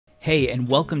Hey, and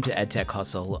welcome to EdTech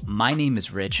Hustle. My name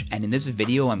is Rich, and in this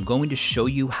video, I'm going to show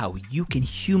you how you can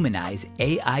humanize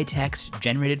AI text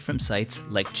generated from sites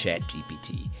like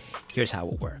ChatGPT. Here's how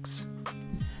it works.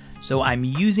 So I'm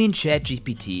using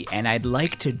ChatGPT, and I'd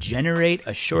like to generate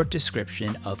a short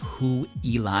description of who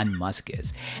Elon Musk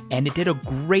is. And it did a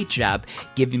great job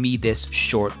giving me this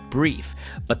short brief.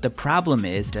 But the problem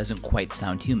is, it doesn't quite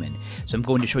sound human. So I'm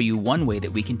going to show you one way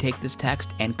that we can take this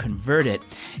text and convert it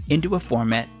into a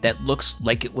format that looks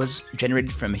like it was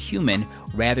generated from a human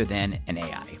rather than an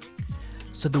AI.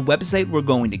 So the website we're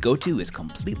going to go to is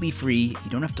completely free. You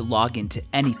don't have to log into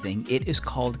anything. It is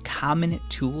called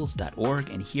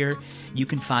CommonToolsorg, and here you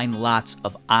can find lots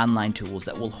of online tools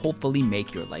that will hopefully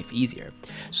make your life easier.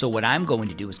 So what I'm going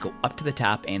to do is go up to the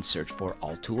top and search for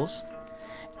All Tools.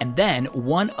 And then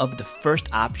one of the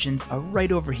first options are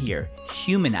right over here,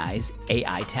 Humanize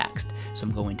AI Text. So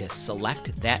I'm going to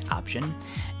select that option.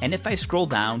 And if I scroll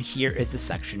down, here is the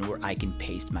section where I can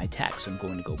paste my text. So I'm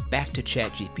going to go back to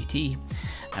ChatGPT.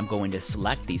 I'm going to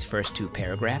select these first two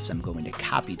paragraphs. I'm going to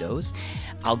copy those.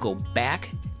 I'll go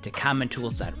back to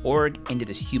CommonToolsorg into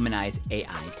this Humanize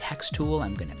AI Text tool.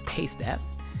 I'm going to paste that.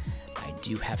 I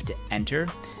do have to enter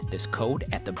this code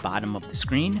at the bottom of the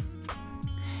screen.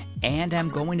 And I'm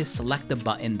going to select the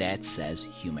button that says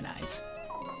Humanize.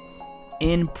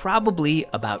 In probably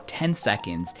about 10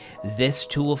 seconds, this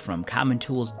tool from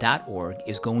CommonToolsorg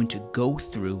is going to go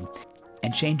through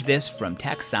and change this from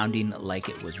text sounding like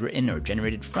it was written or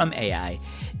generated from AI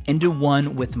into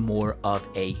one with more of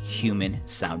a human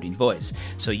sounding voice.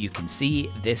 So you can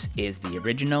see this is the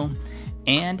original,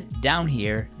 and down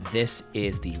here, this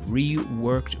is the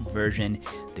reworked version,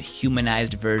 the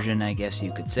humanized version, I guess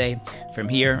you could say. From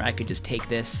here, I could just take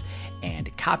this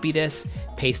and copy this,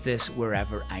 paste this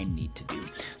wherever I need to do.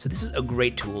 So this is a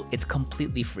great tool. It's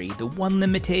completely free. The one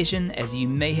limitation, as you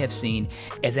may have seen,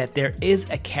 is that there is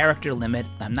a character limit.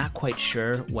 I'm not quite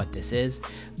sure what this is,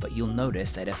 but you'll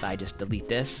notice that if I just delete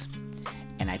this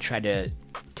and I try to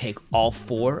take all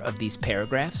 4 of these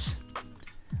paragraphs,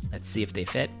 let's see if they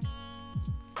fit.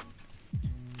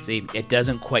 See, it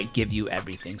doesn't quite give you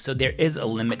everything. So there is a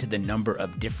limit to the number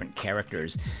of different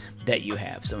characters that you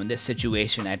have. So in this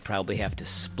situation, I'd probably have to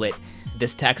split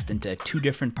this text into 2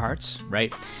 different parts,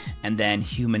 right? And then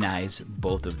humanize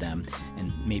both of them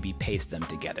and maybe paste them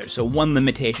together. So one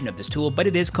limitation of this tool, but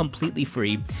it is completely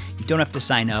free. You don't have to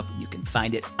sign up. You can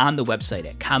find it on the website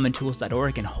at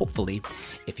CommonToolsorg, and hopefully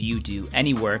if you do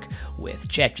any work with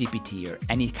ChatGPT or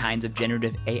any kinds of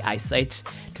generative AI sites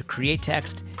to create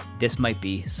text, this might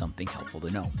be something helpful to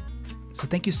know. So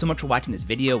thank you so much for watching this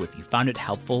video. If you found it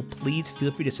helpful, please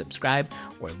feel free to subscribe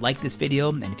or like this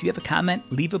video. And if you have a comment,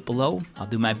 leave it below. I'll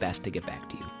do my best to get back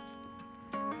to you.